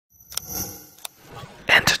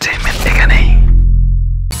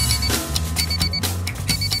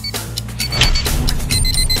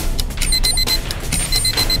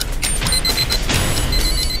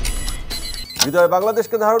হৃদয়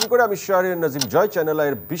বাংলাদেশকে ধারণ করে আমি শাহরিয়ার নাজিম জয় চ্যানেল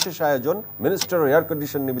এর বিশেষ আয়োজন মিনিস্টার এয়ার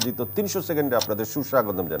কন্ডিশন নিবেদিত 300 সেকেন্ডে আপনাদের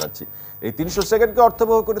সুস্বাগতম জানাচ্ছি। এই 300 সেকেন্ডকে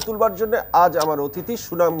অর্থবহ করে তুলবার জন্য আজ আমার অতিথি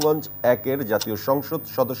সুনামগঞ্জ 1-এর জাতীয় সংসদ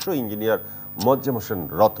সদস্য ইঞ্জিনিয়ার মোয়াজ্জেম হোসেন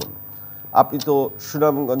রতন। আপনি তো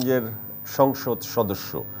সুনামগঞ্জের সংসদ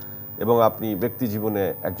সদস্য এবং আপনি ব্যক্তি জীবনে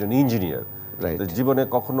একজন ইঞ্জিনিয়ার। জীবনে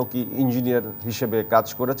কখনো কি ইঞ্জিনিয়ার হিসেবে কাজ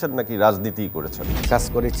করেছেন নাকি রাজনীতি করেছেন? কাজ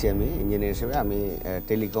করেছি আমি ইঞ্জিনিয়ার হিসেবে। আমি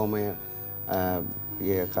টেলিকমে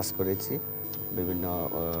কাজ করেছি বিভিন্ন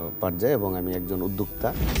পর্যায়ে এবং আমি একজন উদ্যোক্তা।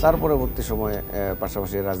 তার পরবর্তী সময়ে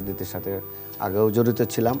পাশাপাশি রাজনীতির সাথে আগেও জড়িত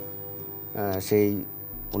ছিলাম। সেই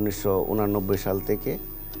 1989 সাল থেকে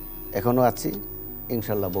এখনও আছি,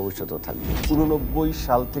 ইনশাল্লাহ ভবিষ্যতেও থাকবে। 89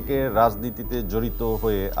 সাল থেকে রাজনীতিতে জড়িত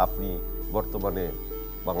হয়ে আপনি বর্তমানে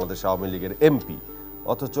বাংলাদেশ আওয়ামী লীগের এমপি,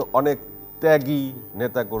 অথচ অনেক ত্যাগী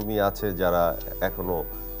নেতাকর্মী আছে যারা এখনো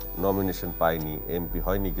নমিনেশন পায়নি, এমপি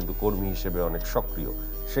হয়নি, কিন্তু কর্মী হিসেবে অনেক সক্রিয়।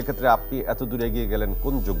 সেক্ষেত্রে আপনি এত দূর এগিয়ে গেলেন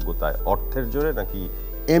কোন যোগ্যতায়? অর্থের জোরে নাকি?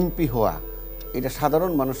 এমপি হওয়া এটা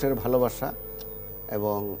সাধারণ মানুষের ভালোবাসা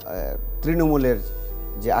এবং তৃণমূলের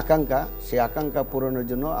যে আকাঙ্ক্ষা, সেই আকাঙ্ক্ষা পূরণের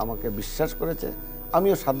জন্য আমাকে বিশ্বাস করেছে।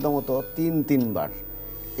 আমিও সাধ্যমতো তিনবার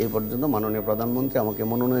এই পর্যন্ত মাননীয় প্রধানমন্ত্রী আমাকে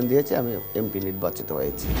মনোনয়ন দিয়েছে, আমি এমপি নির্বাচিত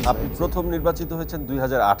হয়েছি। আপনি প্রথম নির্বাচিত হয়েছেন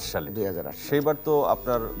 2008 সালে। 2008 সেইবার তো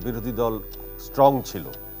আপনার বিরোধী দল স্ট্রং ছিল,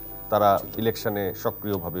 তারা ইলেকশনে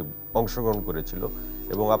সক্রিয়ভাবে অংশগ্রহণ করেছিল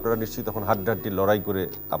এবং আপনারা নিশ্চয়ই তখন হাড্ডাহাড্ডি লড়াই করে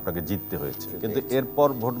আপনাকে জিততে হয়েছে। কিন্তু এরপর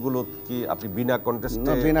ভোটগুলো কি আপনি বিনা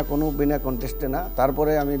কন্টেস্টে? বিনা কন্টেস্টে না।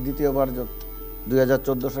 তারপরে আমি দ্বিতীয়বার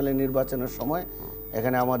 2014 সালে নির্বাচনের সময়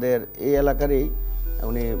এখানে আমাদের এই এলাকারই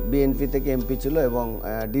উনি বিএনপি থেকে এমপি ছিল এবং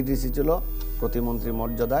ডিডিসি ছিল প্রতিমন্ত্রী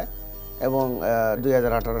মর্যাদায়, এবং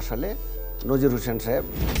 2018 সালে নজির হোসেন সাহেব,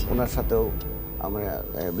 ওনার সাথেও আমরা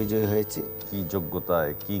বিজয়ী হয়েছি। কি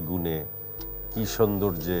যোগ্যতায়, কি গুণে, কি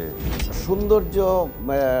সৌন্দর্যে? সৌন্দর্য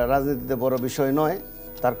রাজনীতিতে বড় বিষয় নয়,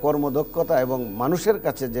 তার কর্মদক্ষতা এবং মানুষের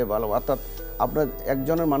কাছে যে ভালো, অর্থাৎ আপনার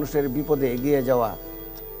একজনের মানুষের বিপদে এগিয়ে যাওয়া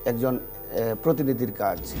একজন প্রতিনিধির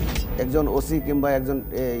কাজ। একজন ওসি কিংবা একজন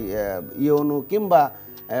ইউনো কিংবা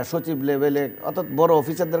সচিব লেভেলে, অর্থাৎ বড়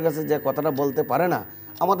অফিসারদের কাছে যে কথাটা বলতে পারে না,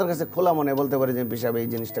 আমাদের কাছে খোলা মনে বলতে পারে যে হিসাবে এই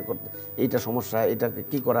জিনিসটা করতে, এইটা সমস্যা, এটাকে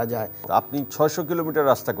কি করা যায়। আপনি 600 কিলোমিটার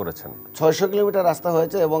রাস্তা করেছেন। 600 কিলোমিটার রাস্তা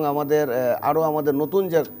হয়েছে এবং আমাদের নতুন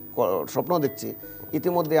যে স্বপ্ন দেখছি,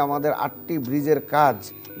 ইতিমধ্যে আমাদের 8টি ব্রিজের কাজ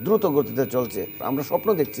দ্রুত গতিতে চলছে। আমরা স্বপ্ন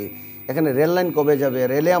দেখছি এখানে রেল লাইন কবে যাবে,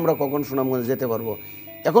 রেলে আমরা কখন সুনামগঞ্জ যেতে পারবো।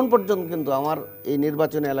 এখন পর্যন্ত কিন্তু আমার এই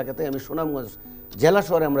নির্বাচনী এলাকাতে আমি সুনামগঞ্জ জেলা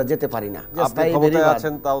শহরে আমরা যেতে পারি না। আপনি ক্ষমতায়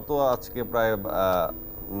আছেন তাও তো আজকে প্রায়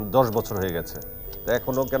 10 বছর হয়ে গেছে,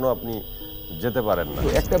 এখনো কেন আপনি যেতে পারেন না?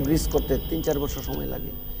 একটা ব্রিজ করতে 3-4 বছর সময়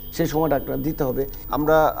লাগে, সেই সময়টা একটা দিতে হবে।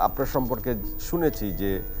 আমরা আপনার সম্পর্কে শুনেছি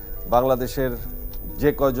যে বাংলাদেশের যে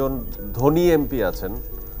কয়জন ধনী এমপি আছেন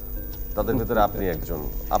তাদের ভিতরে আপনি একজন।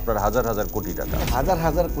 আপনার হাজার হাজার কোটি টাকা।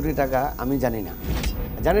 হাজার কোটি টাকা আমি জানি না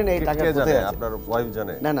এই টাকা কোথায় আছে। আপনার ওয়াইফ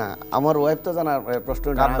জানে? না, আমার ওয়াইফ তো জানার প্রশ্ন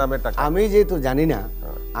না। কার নামে টাকা? আমি যেহেতু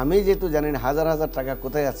জানি না হাজার টাকা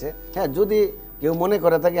কোথায় আছে। হ্যাঁ, যদি কেউ মনে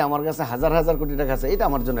করে থাকে আমার কাছে হাজার কোটি টাকা আছে, এটা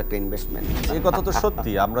আমার জন্য একটা ইনভেস্টমেন্ট। এই কথা তো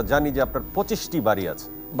সত্যি। আমরা জানি যে আপনার 25টি বাড়ি আছে।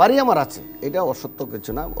 বাড়ি আমার আছে, এটা অসত্য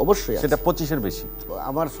কিছু না, অবশ্যই সেটা 25-এর বেশি।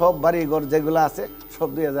 আমার সব বাড়ি ঘর যেগুলো আছে সব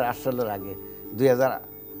 2008 সালের আগে।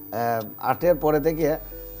 2008-এর পরে থেকে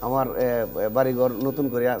আমার বাড়িঘর নতুন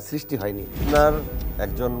করে সৃষ্টি হয়নি। আপনার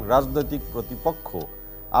একজন রাজনৈতিক প্রতিপক্ষ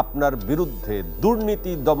আপনার বিরুদ্ধে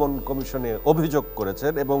দুর্নীতি দমন কমিশনে অভিযোগ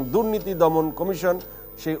করেছেন এবং দুর্নীতি দমন কমিশন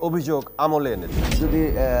সেই অভিযোগ আমলে এনেছে। যদি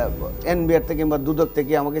এনবিআর থেকে কিংবা দুদক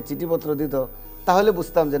থেকে আমাকে চিঠিপত্র দিত তাহলে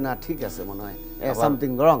বুঝতাম যে না, ঠিক আছে, মনে হয়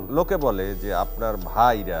সামথিং রং। লোকে বলে যে আপনার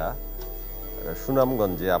ভাইরা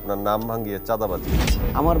সুনামগঞ্জে আপনার নাম ভাঙিয়ে চাঁদাবাজি।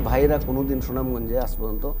 আমার ভাইরা কোনোদিন সুনামগঞ্জে আজ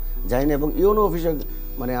পর্যন্ত যায়নি এবং ইউনো অফিসে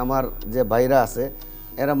আমার যে ভাইরা আছে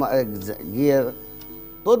এরা গিয়ে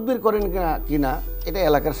তদবির করেন কিনা এটা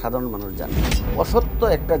এলাকার সাধারণ মানুষ জানে। অসত্য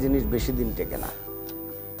একটা জিনিস বেশি দিন টেকে না।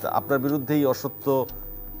 আপনার বিরুদ্ধে এই অসত্য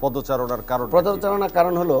পদচারণার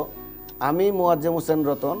কারণ হলো, আমি মোয়াজ্জেম হোসেন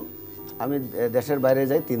রতন, আমি দেশের বাইরে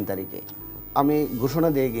যাই 3 তারিখে। আমি ঘোষণা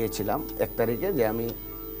দিয়ে গিয়েছিলাম 1 তারিখে যে আমি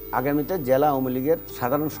আগামীতে জেলা আওয়ামী লীগের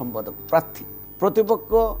সাধারণ সম্পাদক প্রার্থী।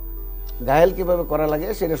 প্রতিপক্ষ ঘায়েল কিভাবে করা লাগে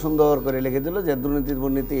সেটা সুন্দর করে লিখে দিল, যে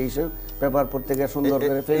দুর্নীতি এইসব পেপার পত্রিকা সুন্দর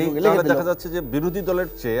করে ফেসবুকে লিখে দিল। দেখা যাচ্ছে যে বিরোধী দলের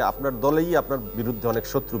চেয়ে আপনার দলেই আপনার বিরুদ্ধে অনেক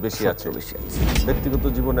শত্রু বেশি আছে। ব্যক্তিগত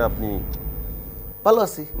জীবনে আপনি? ভালো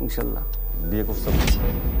আছি ইনশাল্লাহ। বিয়ে করছেন?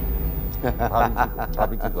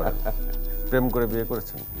 ভাবি কি করে? প্রেম করে বিয়ে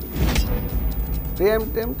করেছেন?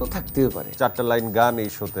 প্রেম তো থাকতেই পারে। 4টা লাইন গান এই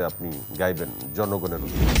শোতে আপনি গাইবেন জনগণের।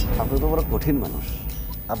 আপনি তো বড় কঠিন মানুষ।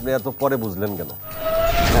 আপনি এত পরে বুঝলেন কেন?